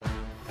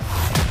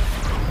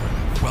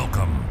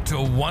to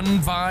One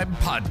Vibe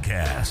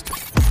Podcast,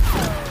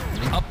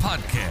 a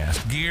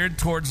podcast geared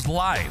towards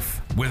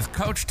life with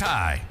Coach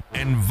Ty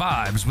and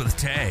Vibes with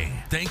Tay.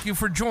 Thank you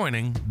for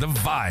joining the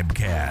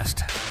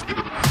Vibecast.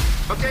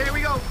 Okay, here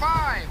we go.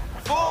 5,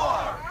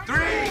 4, 3,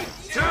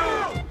 2,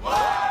 1.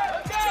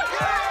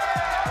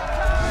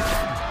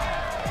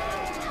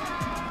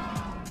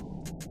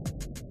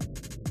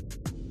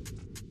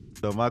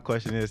 So my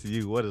question is to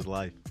you, what is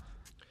life?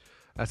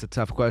 That's a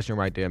tough question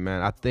right there,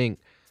 man. I think,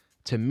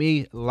 to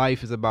me,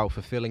 life is about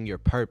fulfilling your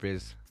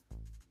purpose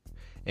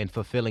and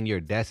fulfilling your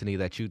destiny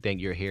that you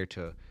think you're here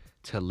to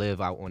live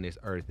out on this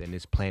earth and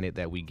this planet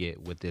that we get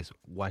with this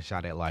one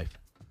shot at life.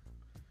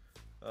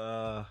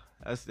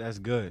 That's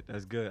good.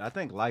 That's good. I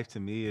think life to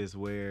me is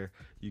where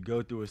you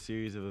go through a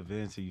series of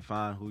events and you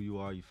find who you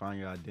are, you find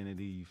your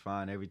identity, you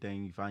find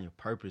everything, you find your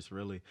purpose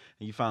really,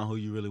 and you find who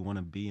you really want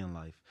to be in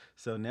life.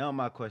 So now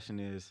my question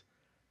is,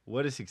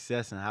 what is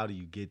success and how do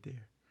you get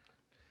there?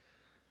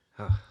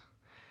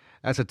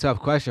 That's a tough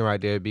question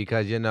right there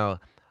because,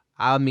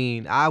 I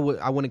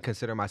wouldn't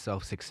consider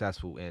myself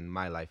successful in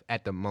my life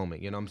at the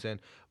moment, you know what I'm saying?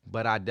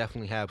 But I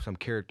definitely have some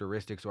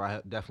characteristics, or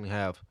I definitely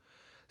have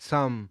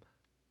some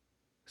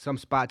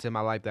spots in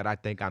my life that I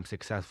think I'm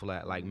successful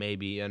at, like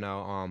maybe,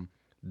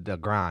 the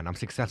grind. I'm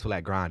successful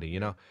at grinding,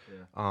 Yeah.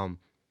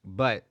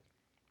 But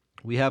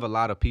we have a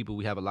lot of people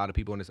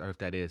on this earth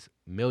that is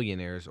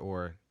millionaires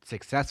or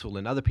successful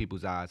in other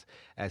people's eyes.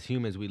 As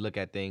humans, we look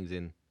at things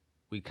and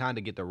we kind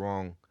of get the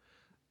wrong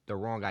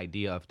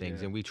idea of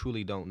things, and we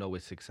truly don't know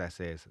what success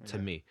is. To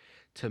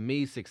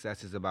me,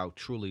 success is about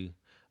truly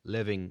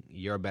living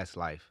your best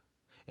life.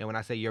 And when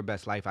I say your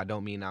best life, I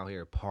don't mean out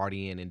here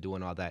partying and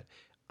doing all that,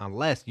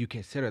 unless you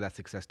consider that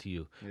success to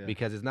you,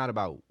 because it's not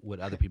about what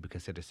other people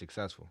consider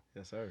successful.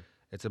 Yes, sir.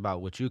 It's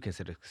about what you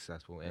consider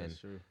successful. And That's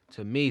true.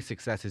 to me,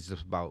 success is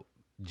just about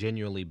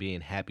genuinely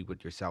being happy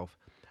with yourself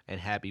and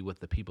happy with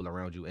the people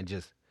around you, and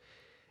just,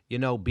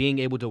 being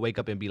able to wake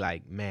up and be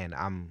like, man,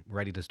 I'm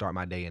ready to start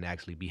my day, and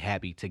actually be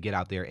happy to get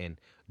out there and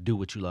do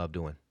what you love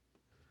doing.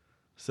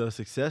 So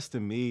success to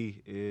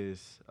me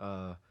is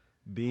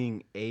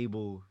being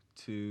able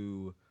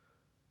to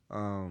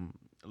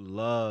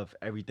love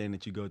everything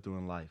that you go through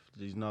in life.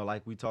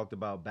 Like we talked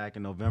about back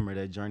in November,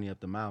 that journey up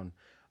the mountain.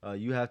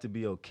 You have to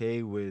be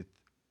okay with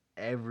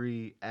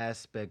every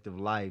aspect of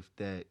life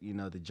that,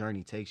 the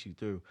journey takes you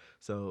through.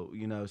 So,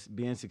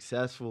 being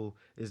successful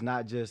is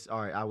not just,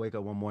 all right, I wake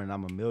up one morning,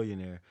 I'm a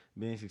millionaire.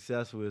 Being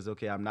successful is,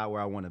 okay, I'm not where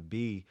I want to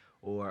be,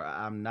 or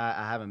I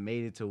haven't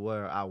made it to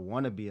where I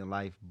want to be in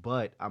life,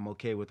 but I'm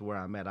okay with where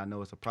I'm at. I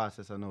know it's a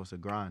process. I know it's a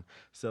grind.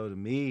 So to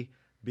me,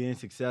 being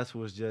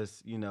successful is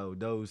just,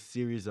 those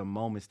series of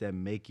moments that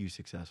make you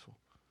successful.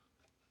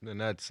 And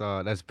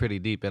that's pretty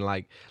deep. And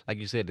like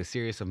you said, the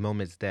series of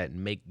moments that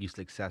make you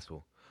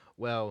successful.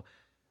 Well,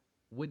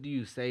 what do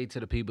you say to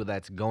the people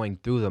that's going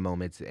through the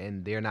moments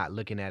and they're not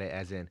looking at it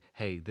as in,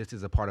 hey, this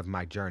is a part of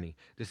my journey.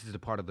 This is a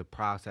part of the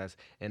process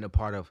and a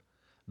part of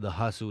the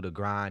hustle, the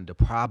grind, the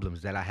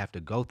problems that I have to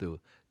go through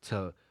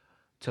to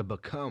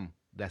become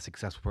that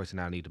successful person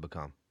I need to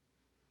become?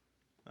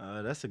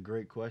 That's a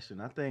great question.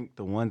 I think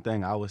the one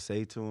thing I would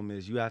say to them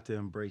is you have to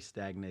embrace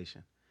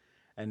stagnation.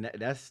 And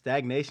that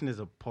stagnation is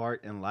a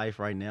part in life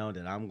right now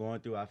that I'm going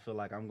through. I feel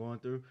like I'm going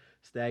through.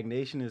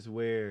 Stagnation is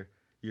where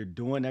you're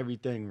doing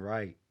everything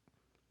right,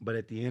 but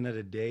at the end of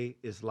the day,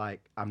 it's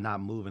like I'm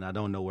not moving. I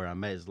don't know where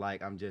I'm at. It's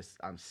like I'm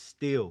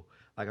still,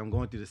 like I'm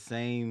going through the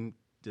same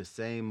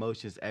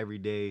motions every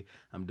day.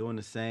 I'm doing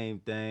the same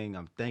thing.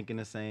 I'm thinking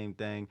the same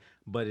thing.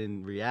 But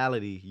in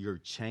reality, you're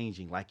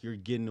changing. Like you're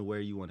getting to where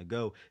you want to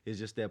go. It's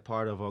just that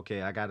part of,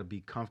 okay, I got to be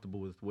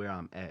comfortable with where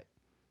I'm at.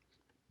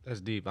 That's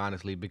deep,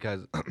 honestly,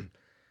 because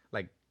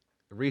like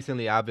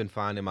recently I've been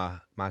finding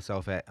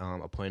myself at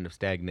a point of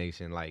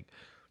stagnation. Like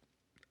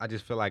I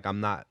just feel like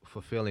I'm not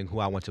fulfilling who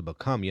I want to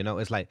become.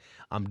 It's like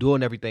I'm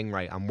doing everything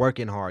right. I'm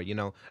working hard.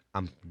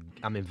 I'm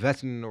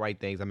investing in the right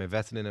things. I'm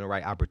investing in the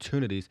right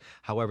opportunities.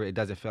 However, it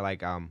doesn't feel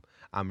like I'm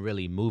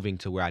really moving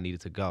to where I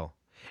needed to go.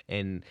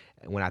 And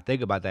when I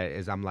think about that,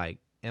 is I'm like,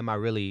 am I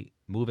really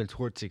moving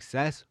towards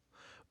success?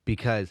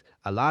 Because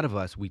a lot of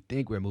us, we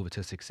think we're moving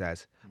to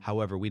success.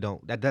 However, we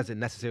don't. That doesn't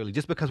necessarily,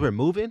 just because we're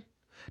moving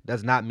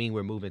does not mean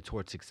we're moving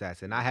towards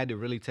success. And I had to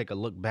really take a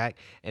look back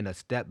and a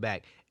step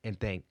back and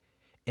think,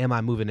 am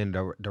I moving in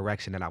the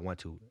direction that I want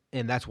to?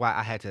 And that's why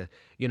I had to,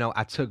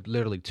 I took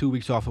literally 2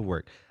 weeks off of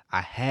work.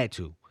 I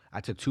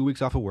took 2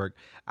 weeks off of work.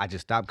 I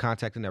just stopped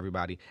contacting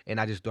everybody. And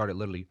I just started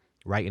literally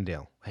writing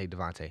down, hey,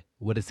 Devontae,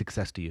 what is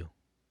success to you?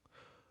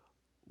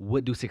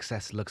 What do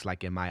success looks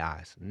like in my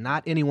eyes?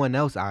 Not anyone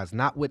else's eyes,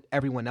 not what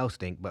everyone else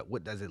think, but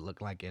what does it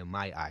look like in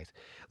my eyes?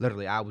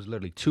 Literally, I was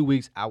 2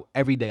 weeks out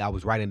every day. I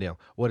was writing down,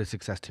 what is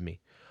success to me?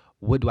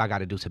 What do I got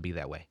to do to be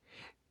that way?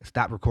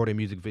 Stop recording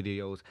music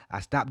videos. I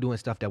stopped doing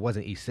stuff that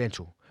wasn't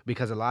essential,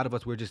 because a lot of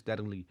us, we're just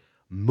steadily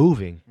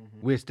moving.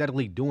 Mm-hmm. We're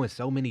steadily doing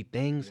so many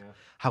things. Yeah.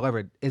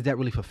 However, is that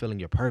really fulfilling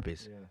your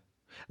purpose? Yeah.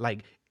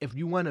 Like, if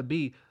you want to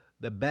be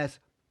the best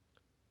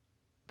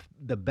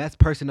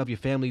person of your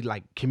family,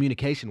 like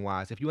communication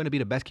wise, if you want to be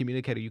the best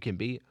communicator you can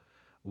be,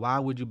 Why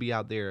would you be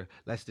out there,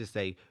 let's just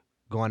say,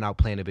 going out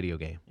playing a video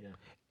game? Yeah.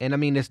 And I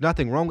mean, there's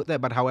nothing wrong with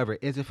that, but however,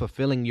 is it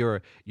fulfilling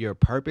your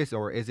purpose,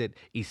 or is it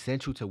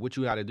essential to what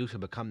you got to do to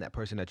become that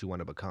person that you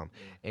want to become?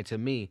 And to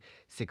me,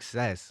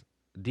 success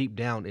deep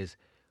down is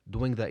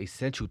doing the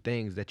essential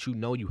things that you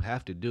know you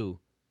have to do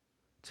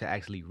to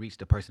actually reach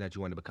the person that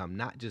you want to become,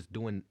 not just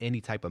doing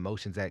any type of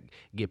motions that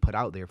get put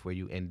out there for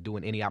you and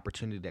doing any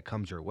opportunity that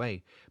comes your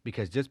way.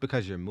 Because just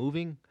because you're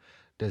moving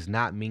does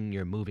not mean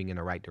you're moving in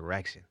the right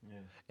direction. Yeah.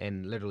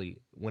 And literally,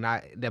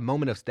 that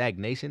moment of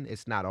stagnation,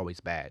 it's not always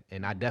bad.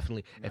 And I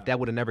definitely, if that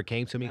would have never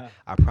came to me,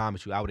 I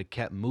promise you, I would have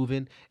kept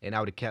moving, and I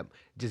would have kept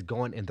just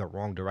going in the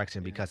wrong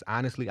direction, because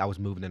honestly, I was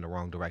moving in the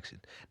wrong direction.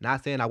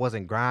 Not saying I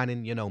wasn't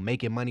grinding,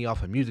 making money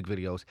off of music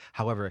videos.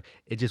 However,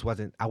 it just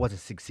wasn't, I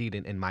wasn't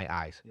succeeding in my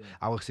eyes. Yeah.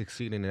 I was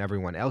succeeding in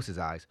everyone else's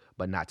eyes,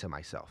 but not to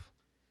myself.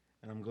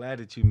 And I'm glad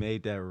that you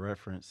made that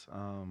reference.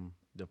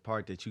 The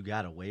part that you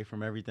got away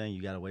from everything,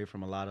 you got away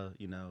from a lot of,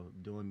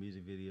 doing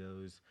music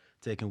videos,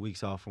 taking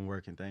weeks off from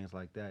work and things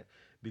like that.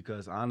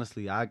 Because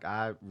honestly,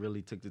 I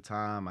really took the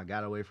time. I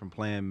got away from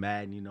playing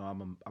Madden.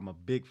 I'm a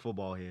big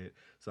football head,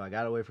 so I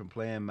got away from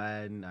playing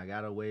Madden. I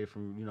got away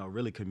from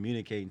really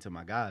communicating to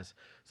my guys.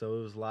 So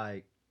it was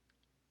like,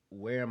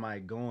 where am I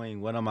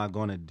going? What am I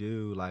gonna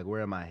do? Like,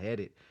 where am I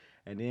headed?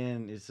 And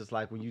then it's just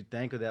like, when you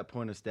think of that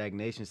point of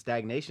stagnation is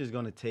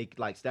going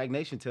to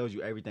stagnation tells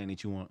you everything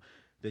that you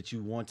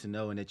want to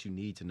know and that you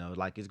need to know.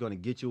 Like, it's going to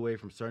get you away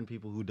from certain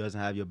people who doesn't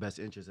have your best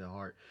interest at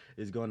heart.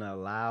 It's going to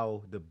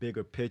allow the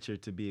bigger picture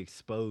to be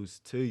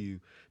exposed to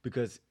you,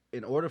 because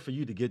in order for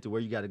you to get to where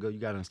you got to go, you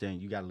got to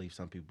understand you got to leave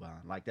some people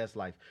behind. Like, that's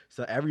life.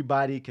 So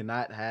everybody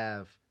cannot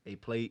have a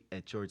plate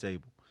at your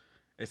table,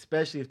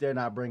 especially if they're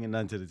not bringing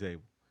none to the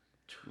table.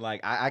 Like,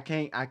 I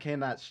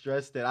cannot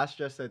stress that. I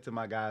stress that to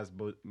my guys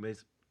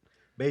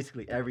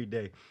basically every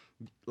day.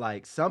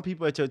 Like, some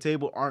people at your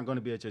table aren't going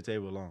to be at your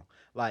table long.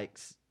 Like,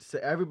 so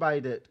everybody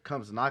that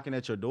comes knocking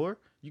at your door,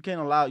 you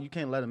can't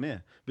let them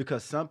in,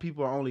 because some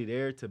people are only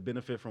there to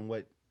benefit from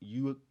what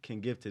you can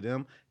give to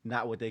them,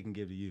 not what they can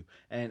give to you.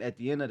 And at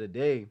the end of the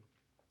day,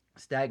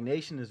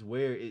 stagnation is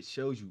where it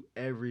shows you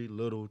every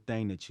little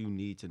thing that you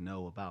need to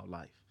know about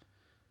life.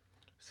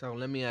 So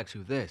let me ask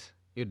you this.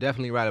 You're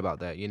definitely right about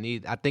that.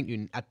 I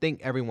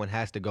think everyone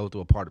has to go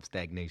through a part of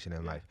stagnation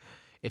in life.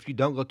 If you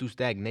don't go through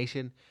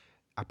stagnation,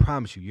 I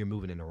promise you're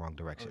moving in the wrong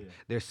direction. Oh, yeah.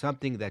 There's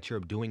something that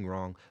you're doing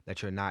wrong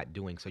that you're not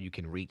doing, so you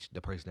can reach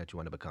the person that you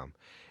want to become.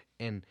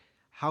 And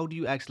how do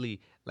you actually,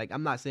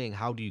 I'm not saying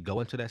how do you go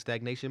into that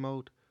stagnation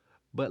mode,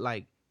 but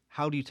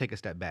how do you take a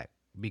step back?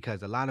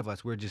 Because a lot of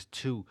us, we're just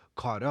too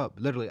caught up.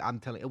 Literally, I'm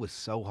telling you, it was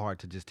so hard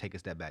to just take a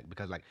step back,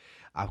 because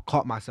I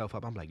caught myself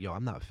up. I'm like, yo,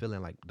 I'm not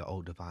feeling like the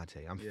old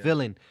Devontae. I'm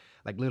feeling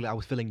literally, I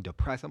was feeling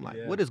depressed. I'm like,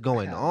 what is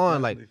going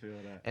on?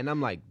 And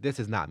I'm like, this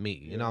is not me.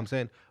 You know what I'm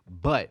saying?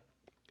 But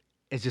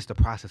it's just a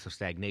process of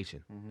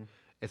stagnation. Mm-hmm.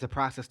 It's a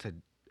process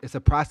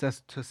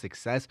to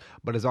success,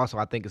 but it's also,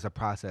 I think, it's a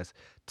process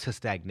to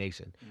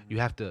stagnation. Mm-hmm. You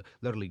have to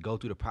literally go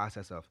through the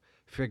process of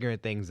figuring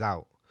things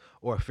out,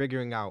 or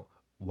figuring out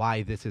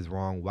why this is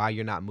wrong, why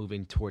you're not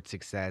moving towards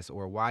success,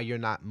 or why you're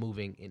not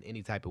moving in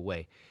any type of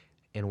way,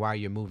 and why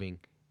you're moving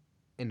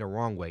in the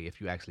wrong way if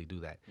you actually do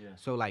that. Yeah.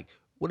 So,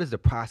 what is the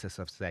process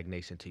of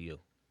stagnation to you?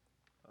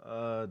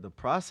 The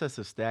process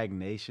of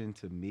stagnation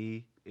to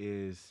me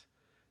is,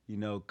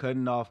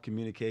 cutting off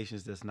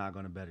communications that's not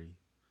going to better you.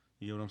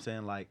 You know what I'm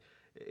saying? Like,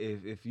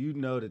 if you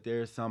know that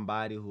there's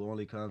somebody who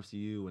only comes to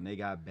you when they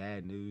got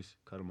bad news,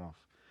 cut them off.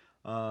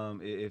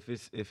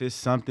 If it's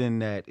something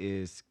that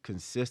is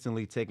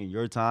consistently taking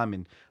your time,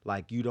 and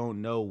you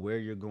don't know where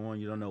you're going,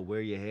 you don't know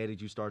where you're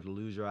headed, you start to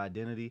lose your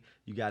identity,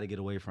 you got to get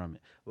away from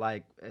it.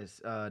 Like,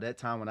 as that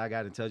time when I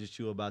got in touch with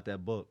you about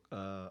that book,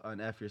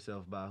 Unf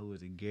Yourself, by who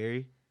is it,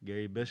 Gary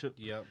Bishop?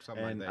 Yep,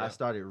 something and like that. I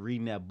started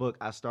reading that book.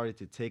 I started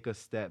to take a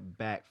step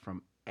back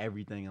from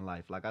everything in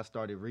life. Like, I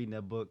started reading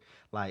that book,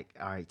 all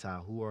right,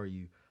 Ty, who are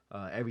you?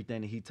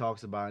 Everything that he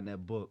talks about in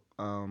that book.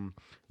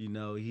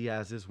 He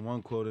has this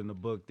one quote in the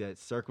book that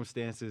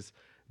circumstances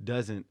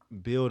doesn't,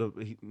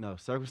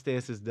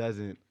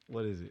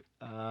 what is it?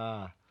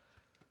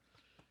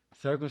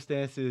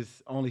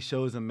 Circumstances only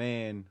shows a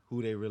man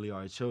who they really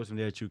are. It shows them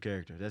their true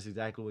character. That's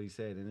exactly what he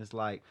said. And it's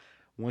like,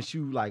 once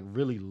you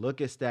really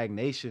look at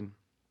stagnation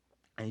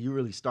and you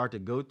really start to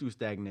go through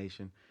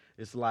stagnation,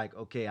 it's like,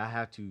 okay, I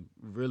have to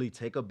really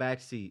take a back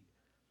seat.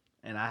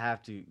 And I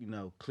have to,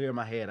 clear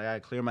my head. I got to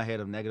clear my head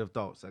of negative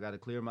thoughts. I got to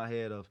clear my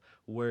head of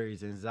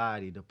worries,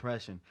 anxiety,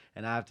 depression.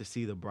 And I have to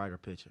see the brighter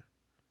picture.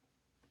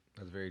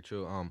 That's very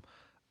true.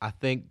 I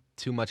think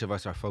too much of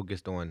us are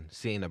focused on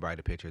seeing the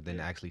brighter picture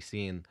than actually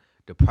seeing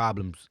the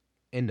problems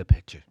in the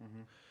picture.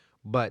 Mm-hmm.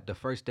 But the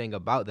first thing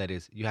about that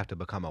is you have to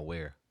become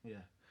aware.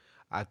 Yeah.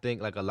 I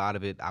think a lot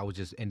of it, I was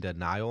just in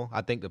denial.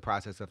 I think the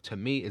process to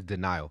me, is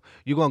denial.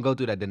 You're going to go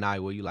through that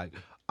denial where you're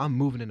I'm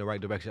moving in the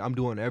right direction. I'm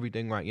doing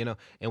everything right, And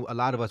a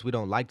lot of us, we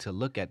don't like to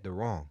look at the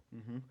wrong.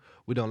 Mm-hmm.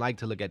 We don't like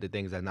to look at the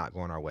things that are not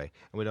going our way.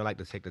 And we don't like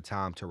to take the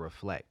time to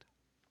reflect.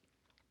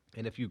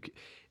 And if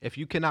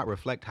you cannot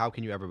reflect, how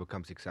can you ever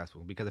become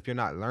successful? Because if you're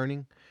not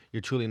learning,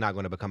 you're truly not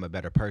going to become a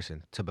better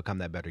person to become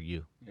that better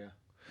you.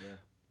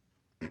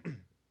 Yeah.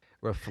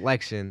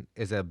 Reflection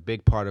is a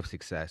big part of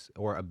success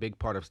or a big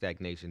part of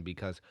stagnation,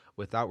 because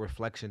without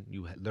reflection,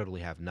 you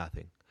literally have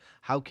nothing.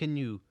 How can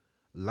you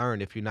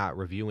learn if you're not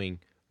reviewing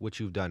what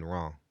you've done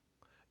wrong?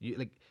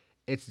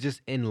 It's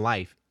just in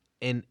life,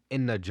 in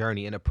the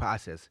journey, in the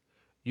process.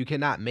 You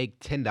cannot make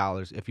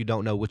 $10 if you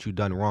don't know what you've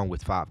done wrong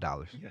with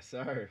 $5. Yes,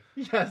 sir.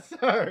 Yes,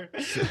 sir.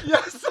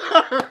 Yes,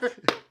 sir.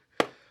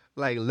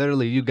 Like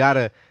literally,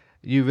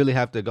 you really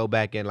have to go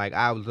back and like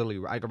I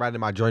write in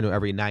my journal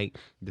every night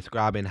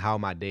describing how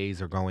my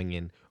days are going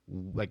and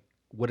like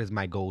what is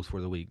my goals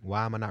for the week.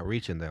 Why am I not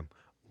reaching them?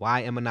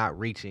 Why am I not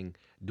reaching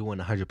doing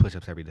 100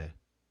 push-ups every day?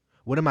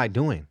 What am I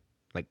doing?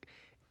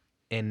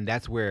 And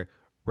that's where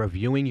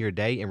reviewing your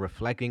day and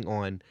reflecting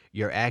on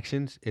your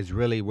actions is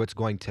really what's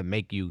going to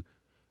make you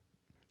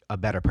a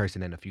better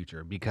person in the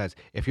future. Because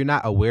if you're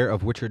not aware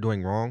of what you're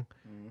doing wrong,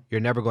 you're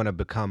never going to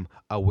become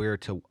aware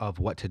of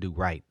what to do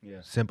right.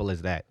 Yeah. Simple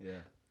as that. Yeah.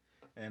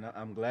 And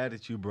I'm glad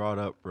that you brought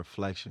up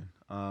reflection.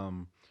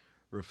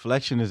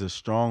 Reflection is a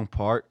strong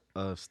part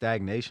of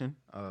stagnation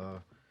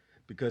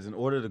because in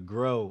order to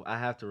grow, I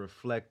have to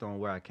reflect on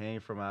where I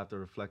came from. I have to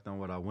reflect on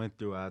what I went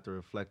through. I have to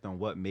reflect on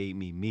what made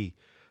me me.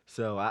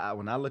 So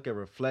when I look at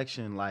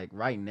reflection, like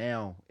right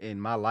now in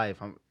my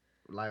life, I'm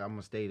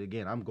gonna state it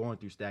again, I'm going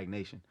through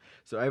stagnation.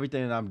 So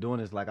everything that I'm doing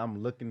is like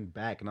I'm looking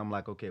back and I'm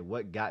like, okay,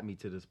 what got me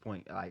to this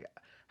point? Like,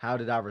 how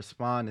did I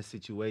respond to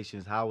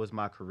situations? How was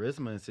my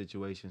charisma in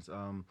situations?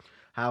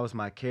 How was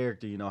my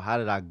character? How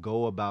did I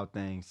go about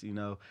things?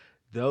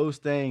 Those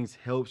things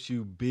helps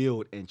you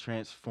build and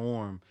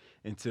transform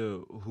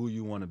into who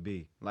you want to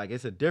be. Like,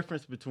 it's a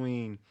difference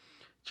between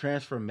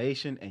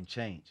transformation and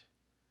change.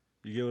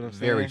 You get what I'm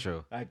saying? Very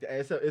true. Like,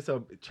 it's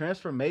a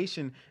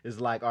transformation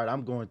is like, all right,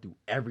 I'm going through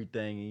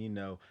everything,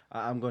 and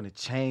I'm going to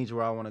change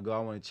where I want to go. I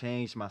want to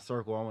change my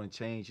circle. I want to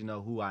change,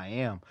 who I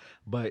am.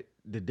 But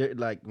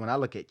when I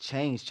look at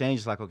change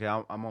is like, okay,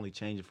 I'm only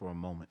changing for a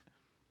moment.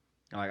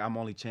 Like, I'm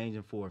only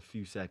changing for a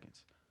few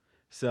seconds.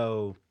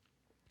 So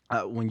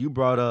when you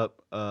brought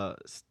up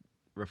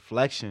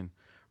reflection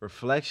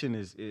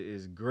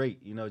is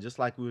great. Just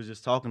like we was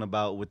just talking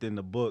about within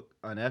the book,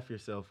 Unf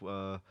Yourself.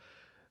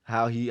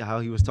 How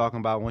he was talking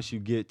about once you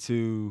get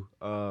to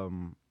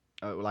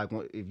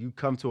if you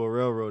come to a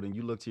railroad and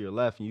you look to your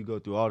left and you go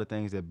through all the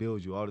things that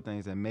build you, all the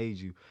things that made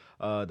you,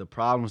 the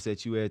problems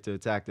that you had to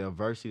attack, the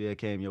adversity that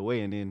came your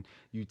way, and then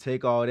you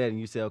take all that and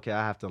you say, okay,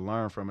 I have to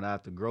learn from it, I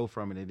have to grow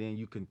from it, and then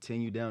you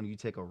continue down, you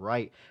take a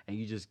right and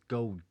you just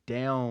go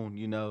down,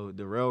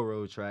 the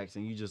railroad tracks,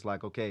 and you just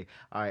like, okay,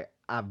 all right,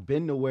 I've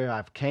been to where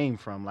I've came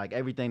from, like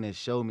everything that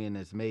showed me and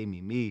that's made me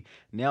me.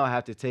 Now I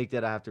have to take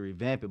that, I have to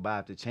revamp it, but I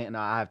have to change.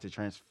 Now I have to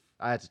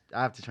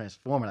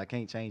transform it. I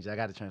can't change it. I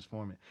got to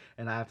transform it,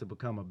 and I have to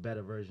become a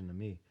better version of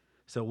me.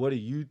 So, what do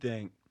you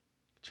think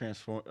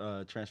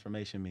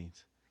transformation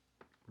means?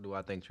 What do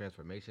I think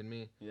transformation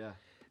means? Yeah,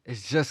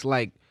 it's just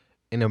like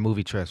in the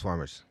movie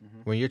Transformers.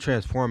 Mm-hmm. When you're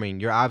transforming,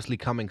 you're obviously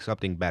becoming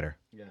something better.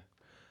 Yeah.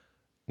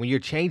 When you're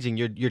changing,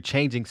 you're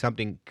changing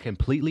something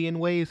completely in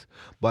ways.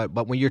 But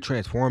when you're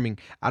transforming,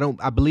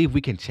 I believe we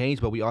can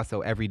change, but we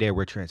also every day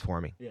we're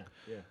transforming. Yeah.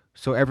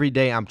 So every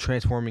day I'm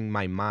transforming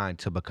my mind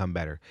to become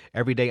better.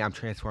 Every day I'm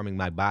transforming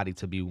my body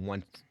to be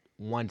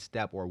one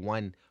step or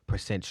 1%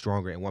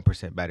 stronger and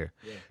 1% better.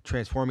 Yeah.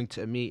 Transforming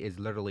to me is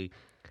literally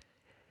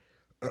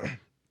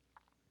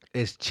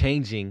is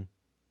changing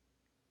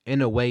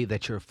in a way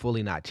that you're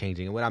fully not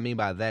changing. And what I mean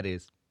by that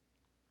is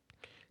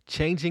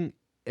changing.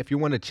 If you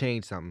want to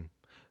change something,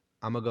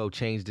 I'm going to go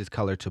change this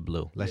color to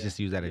blue. Let's just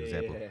use that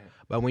example. Yeah.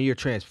 But when you're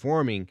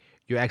transforming,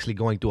 you're actually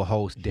going through a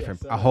whole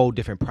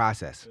different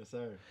process. Yes,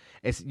 sir.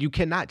 You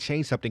cannot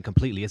change something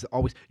completely. It's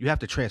always, you have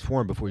to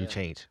transform before you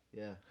change.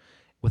 Yeah.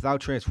 Without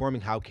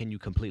transforming, how can you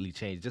completely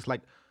change? Just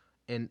like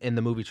in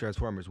the movie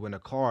Transformers, when a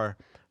car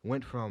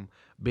went from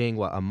being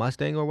a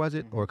Mustang or was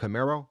it, or a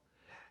Camaro,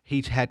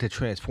 he had to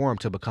transform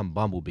to become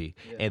Bumblebee,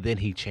 and then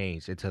he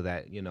changed into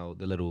that,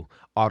 the little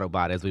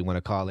Autobot, as we want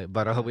to call it.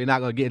 But we're not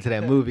going to get into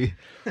that movie.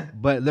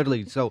 But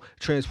literally, so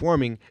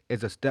transforming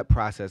is a step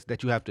process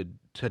that you have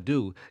to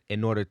do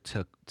in order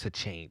to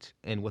change.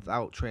 And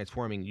without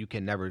transforming, you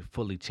can never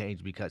fully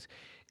change, because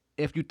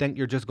if you think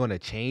you're just going to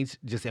change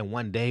just in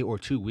 1 day or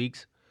 2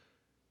 weeks,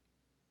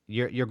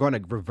 you're going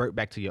to revert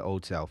back to your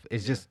old self.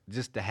 It's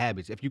just the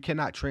habits. If you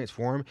cannot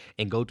transform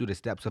and go through the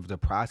steps of the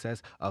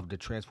process of the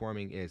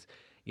transforming is,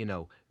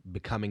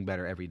 becoming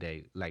better every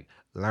day, like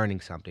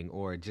learning something,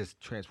 or just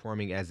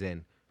transforming as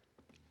in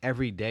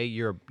every day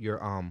you're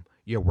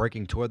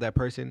working toward that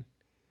person.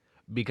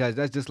 Because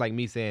that's just like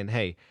me saying,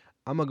 hey,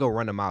 I'm going to go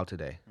run a mile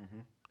today. Mm-hmm.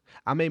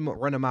 I may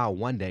run a mile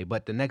one day,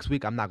 but the next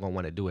week I'm not going to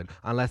want to do it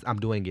unless I'm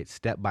doing it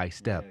step by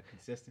step. Yeah,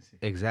 consistency.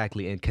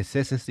 Exactly. And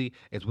consistency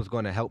is what's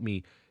going to help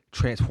me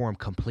transform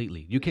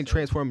completely. You can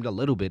transform it a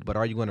little bit, but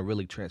are you going to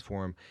really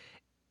transform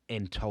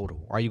in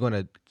total? Are you going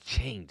to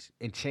change?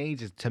 And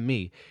change is, to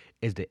me,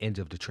 is the end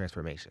of the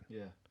transformation.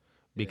 Yeah.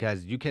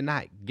 because you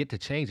cannot get to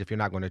change if you're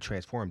not going to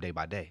transform day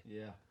by day.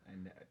 Yeah,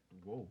 and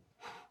whoa,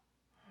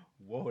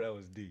 whoa, that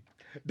was deep.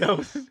 That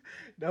was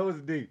that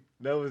was deep.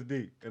 That was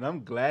deep. And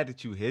I'm glad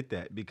that you hit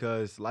that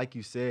because, like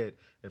you said,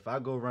 if I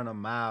go run a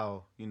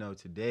mile,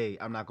 today,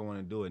 I'm not going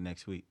to do it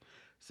next week.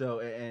 So,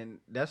 and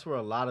that's where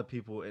a lot of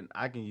people, and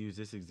I can use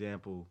this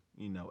example,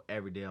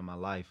 every day of my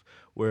life,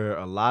 where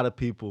a lot of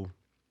people,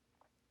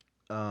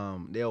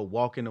 they'll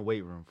walk in the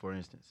weight room, for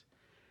instance,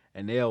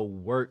 and they'll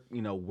work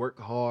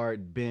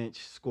hard, bench,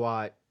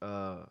 squat,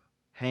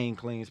 hang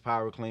cleans,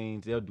 power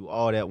cleans. They'll do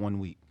all that one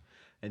week,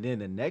 and then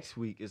the next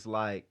week it's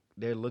like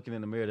they're looking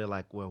in the mirror. They're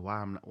like, well,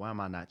 why am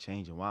I not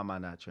changing? Why am I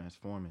not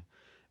transforming?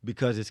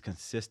 Because it's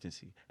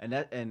consistency,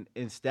 and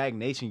in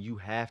stagnation you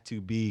have to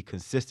be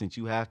consistent.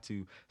 You have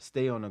to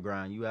stay on the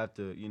grind. You have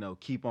to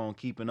keep on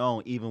keeping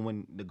on, even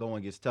when the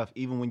going gets tough,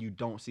 even when you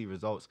don't see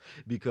results,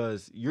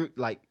 because you're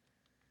like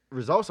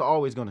results are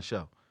always going to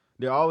show.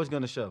 They're always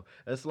going to show.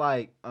 It's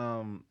like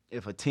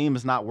if a team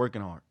is not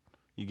working hard.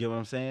 You get what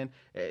I'm saying?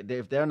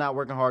 If they're not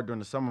working hard during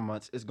the summer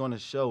months, it's going to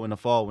show in the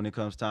fall when it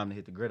comes time to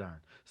hit the gridiron.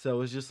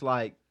 So it's just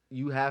like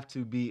you have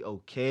to be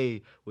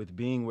okay with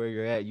being where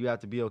you're at. You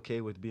have to be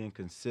okay with being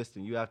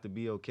consistent. You have to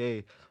be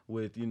okay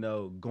with,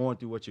 going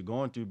through what you're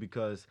going through,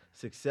 because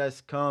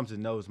success comes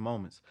in those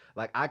moments.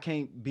 Like, I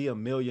can't be a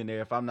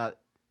millionaire if I'm not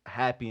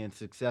happy and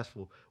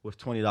successful with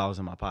 $20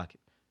 in my pocket.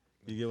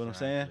 You get what I'm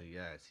saying?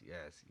 Yes.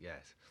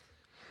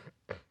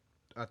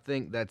 I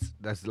think that's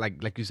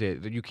like you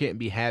said, you can't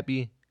be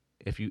happy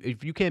if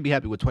you can't be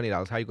happy with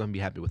 $20. How you gonna be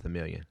happy with $1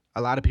 million?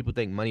 A lot of people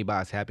think money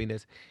buys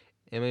happiness.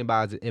 It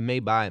may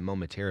buy it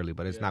momentarily,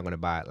 but it's not gonna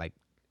buy it like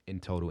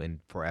in total and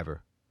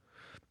forever.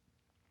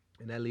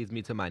 And that leads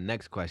me to my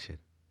next question.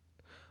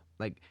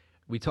 Like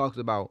we talked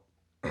about,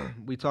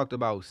 we talked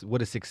about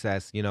what is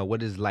success.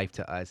 What is life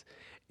to us,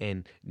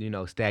 and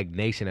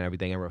stagnation and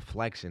everything and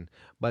reflection.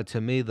 But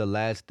to me, the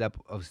last step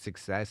of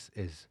success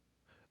is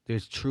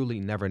there's truly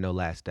never no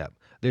last step.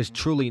 There's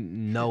truly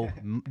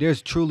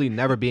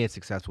never being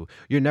successful.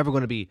 You're never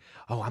going to be,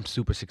 oh, I'm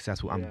super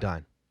successful, I'm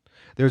done.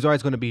 There's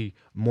always going to be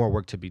more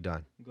work to be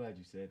done. I'm glad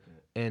you said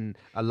that. And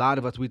a lot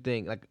of us, we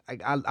think, like,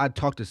 I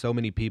talk to so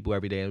many people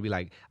every day and be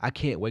like, I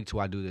can't wait till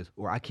I do this,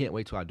 or I can't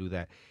wait till I do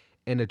that.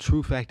 And the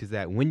true fact is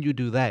that when you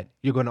do that,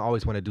 you're going to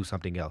always want to do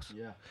something else.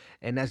 Yeah.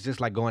 And that's just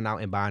like going out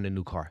and buying a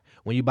new car.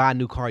 When you buy a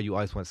new car, you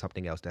always want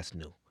something else that's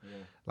new. Yeah.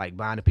 Like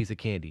buying a piece of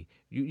candy.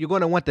 You're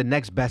going to want the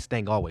next best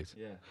thing always.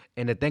 Yeah.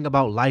 And the thing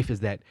about life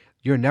is that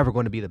you're never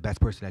going to be the best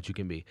person that you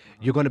can be.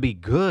 You're going to be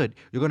good.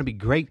 You're going to be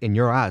great in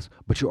your eyes,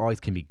 but you always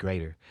can be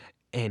greater.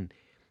 And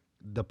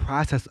the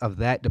process of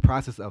that,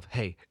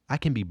 hey, I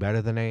can be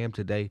better than I am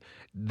today,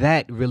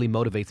 that really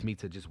motivates me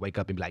to just wake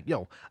up and be like,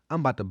 yo,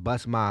 I'm about to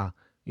bust my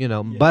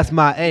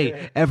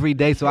A every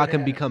day so I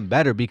can become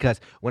better. Because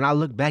when I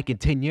look back in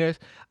 10 years,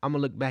 I'm going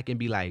to look back and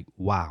be like,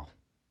 wow,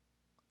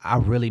 I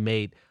really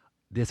made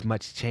this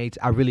much change.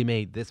 I really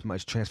made this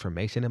much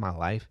transformation in my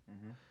life.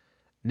 Mm-hmm.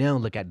 Now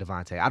look at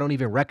Devontae. I don't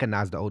even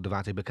recognize the old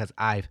Devontae because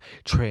I've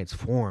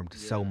transformed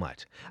so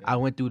much. Yeah. I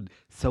went through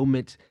so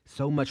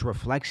much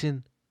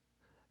reflection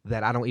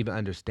that I don't even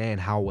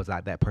understand how was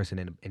I that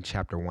person in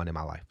chapter 1 in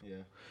my life. Yeah.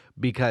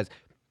 Because,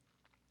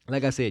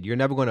 like I said, you're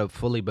never going to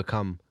fully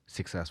become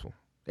successful.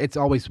 It's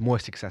always more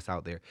success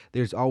out there.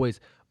 There's always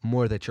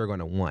more that you're going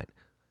to want.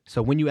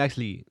 So when you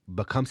actually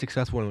become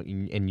successful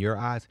in your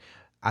eyes,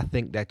 I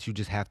think that you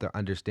just have to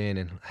understand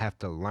and have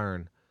to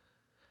learn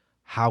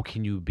how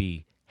can you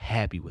be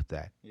happy with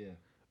that. Yeah.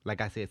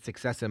 Like I said,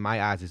 success in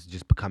my eyes is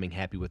just becoming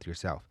happy with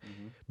yourself.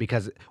 Mm-hmm.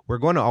 Because we're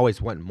going to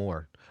always want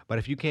more. But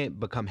if you can't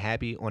become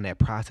happy on that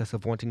process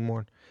of wanting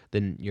more,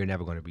 then you're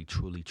never going to be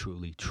truly,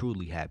 truly,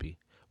 truly happy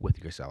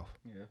with yourself.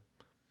 Yeah.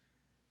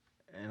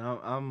 And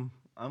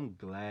I'm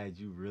glad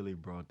you really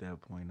brought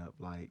that point up.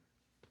 Like,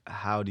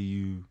 how do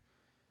you,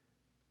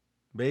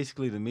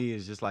 basically to me,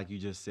 it's just like you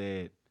just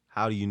said,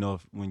 how do you know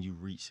when you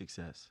reach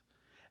success?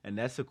 And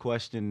that's a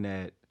question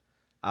that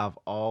I've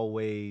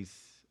always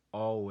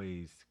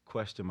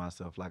questioned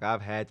myself. Like,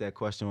 I've had that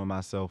question with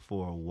myself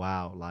for a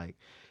while. Like,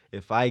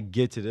 if I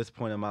get to this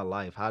point in my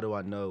life, how do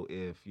I know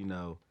if,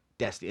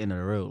 that's the end of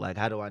the road? Like,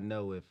 how do I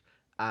know if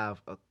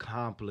I've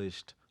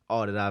accomplished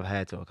all that I've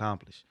had to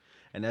accomplish?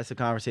 And that's a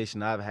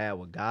conversation I've had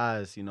with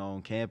guys,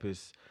 on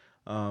campus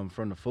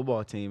from the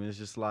football team. It's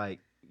just like,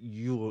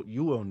 you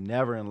will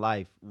never in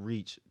life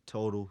reach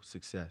total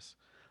success.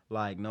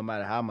 Like, no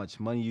matter how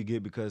much money you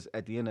get, because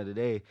at the end of the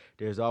day,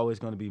 there's always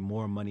going to be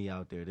more money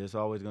out there. There's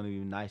always going to be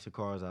nicer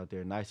cars out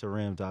there, nicer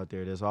rims out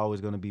there. There's always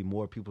going to be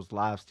more people's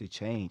lives to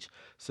change.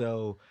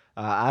 So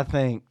I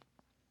think,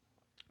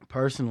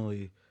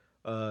 personally,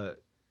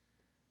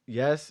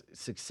 yes,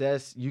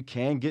 success, you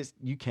can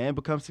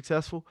become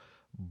successful,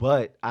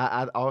 but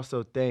I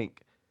also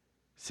think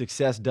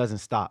success doesn't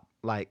stop.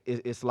 Like,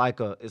 it's like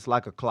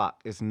a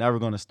clock. It's never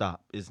going to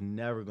stop. It's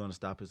never going to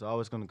stop. It's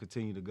always going to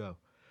continue to go.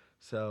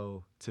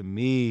 So to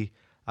me,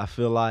 I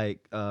feel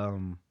like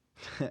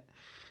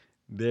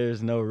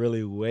there's no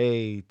really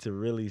way to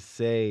really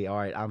say, all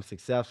right, I'm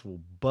successful,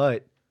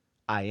 but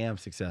I am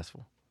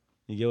successful.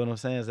 You get what I'm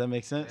saying? Does that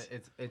make sense?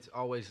 It's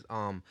always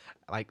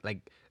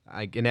like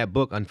in that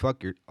book,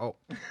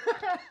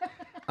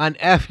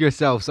 Unf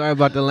yourself. Sorry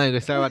about the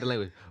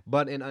language.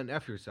 But in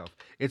unf yourself,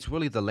 it's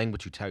really the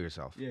language you tell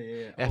yourself.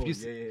 Yeah.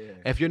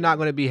 If you're not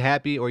going to be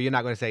happy, or you're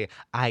not going to say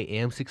I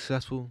am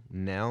successful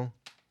now,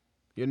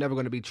 you're never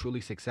going to be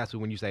truly successful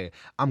when you say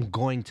I'm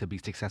going to be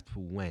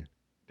successful when.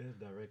 That's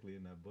directly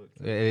in that book.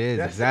 It is.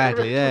 That's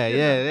exactly. Yeah,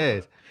 it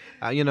is.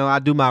 I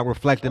do my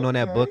reflecting on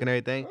that book and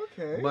everything.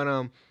 Okay. But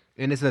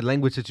and it's a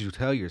language that you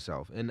tell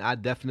yourself, and I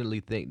definitely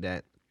think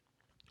that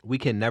we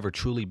can never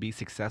truly be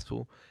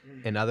successful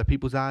in other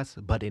people's eyes,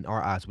 but in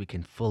our eyes, we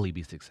can fully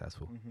be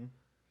successful.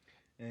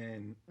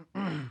 And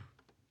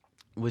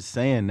with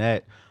saying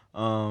that,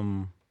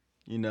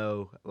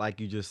 like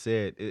you just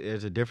said,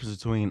 there's a difference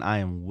between I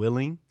am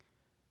willing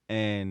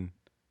and,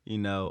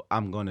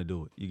 I'm going to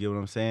do it. You get what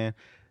I'm saying?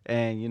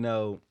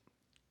 And,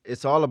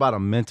 it's all about a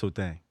mental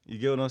thing. You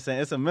get what I'm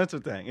saying? It's a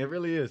mental thing. It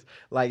really is.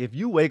 Like, if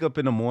you wake up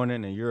in the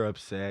morning and you're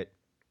upset,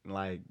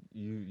 like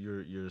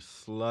you're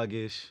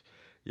sluggish,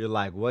 you're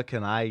like, what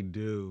can I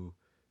do?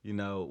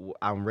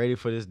 I'm ready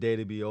for this day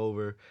to be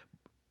over.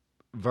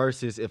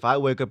 Versus if I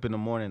wake up in the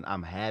morning,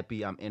 I'm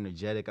happy, I'm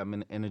energetic, I'm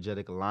in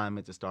energetic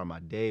alignment to start my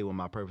day with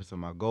my purpose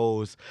and my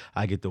goals.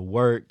 I get to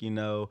work,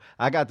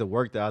 I got to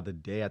work the other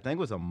day. I think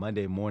it was a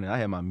Monday morning. I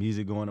had my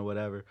music going or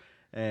whatever.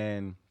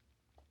 And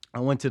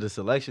I went to the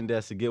selection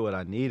desk to get what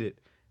I needed.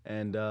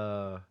 And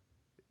the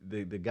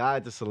guy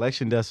at the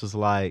selection desk was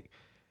like,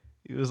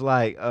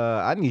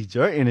 I need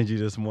your energy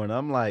this morning.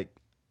 I'm like,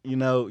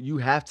 you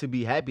have to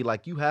be happy.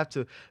 Like, you have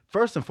to,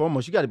 first and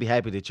foremost, you got to be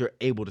happy that you're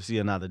able to see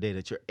another day,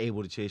 that you're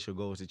able to chase your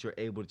goals, that you're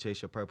able to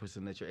chase your purpose,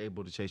 and that you're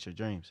able to chase your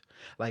dreams.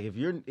 Like, if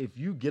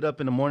you get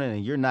up in the morning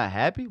and you're not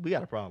happy, we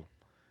got a problem.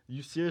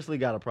 You seriously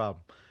got a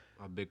problem.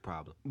 A big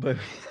problem. But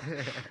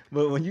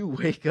when you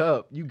wake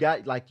up, you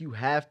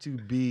have to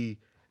be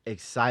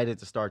excited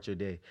to start your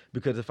day.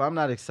 Because if I'm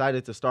not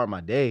excited to start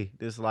my day,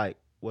 it's like,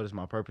 what is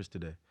my purpose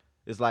today?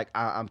 It's like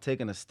I'm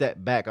taking a step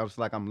back. I was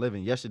like, I'm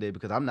living yesterday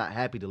because I'm not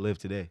happy to live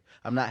today.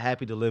 I'm not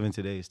happy to live in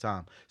today's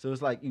time. So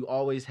it's like you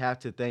always have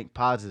to think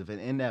positive. And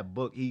in that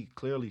book, he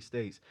clearly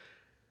states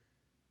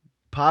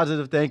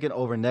positive thinking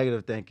over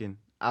negative thinking.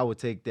 I would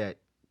take that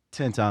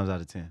 10 times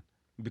out of 10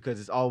 because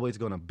it's always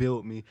going to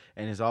build me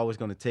and it's always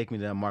going to take me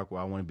to that mark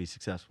where I want to be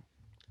successful.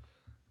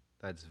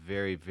 That's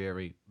very,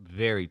 very,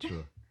 very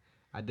true.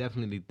 I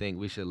definitely think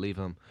we should leave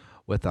him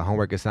with a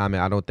homework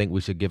assignment. I don't think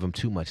we should give him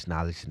too much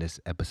knowledge in this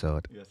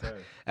episode. Yes, sir.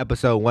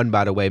 Episode 1,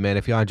 by the way, man.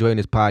 If y'all enjoying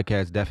this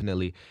podcast,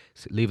 definitely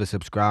leave a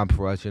subscribe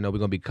for us. We're going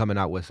to be coming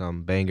out with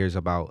some bangers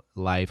about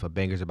life, or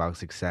bangers about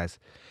success,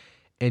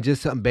 and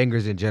just some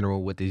bangers in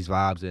general with these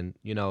vibes and,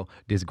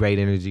 this great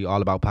energy,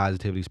 all about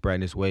positivity,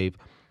 spreading this wave.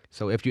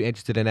 So if you're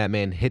interested in that,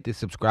 man, hit the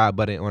subscribe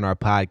button on our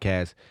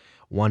podcast,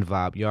 One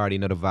Vibe. You already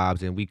know the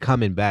vibes, and we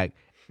coming back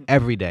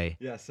every day.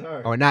 Yes,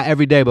 sir. Or not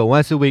every day, but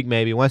once a week,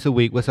 maybe. Once a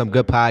week with some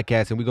good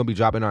podcasts, and we're going to be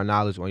dropping our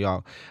knowledge on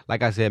y'all.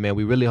 Like I said, man,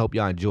 we really hope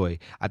y'all enjoy.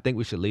 I think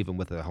we should leave them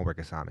with a homework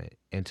assignment.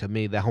 And to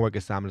me, that homework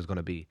assignment is going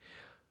to be,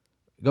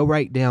 go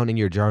write down in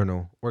your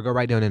journal or go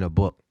write down in a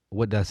book,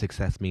 what does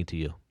success mean to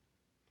you?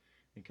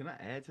 And can I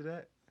add to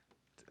that?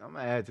 I'm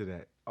going to add to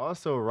that.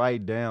 Also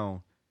write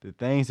down the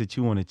things that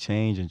you want to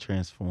change and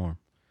transform.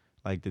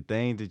 Like the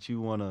things that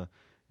you want to,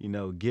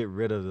 get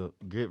rid of the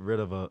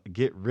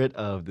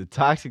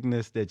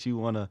toxicness that you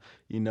want to,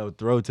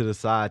 throw to the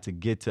side to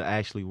get to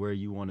actually where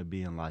you want to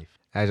be in life.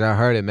 As y'all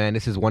heard it, man,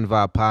 this is One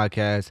Vibe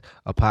Podcast,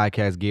 a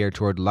podcast geared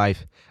toward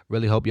life.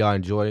 Really hope y'all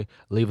enjoy.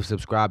 Leave a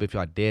subscribe if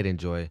y'all did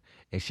enjoy,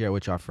 and share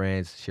with y'all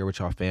friends, share with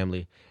y'all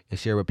family, and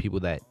share with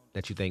people that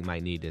you think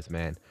might need this,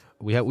 man.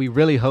 We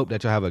really hope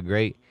that y'all have a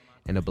great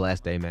and a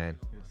blessed day, man.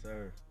 Yes,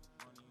 sir.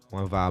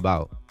 One Vibe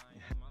out.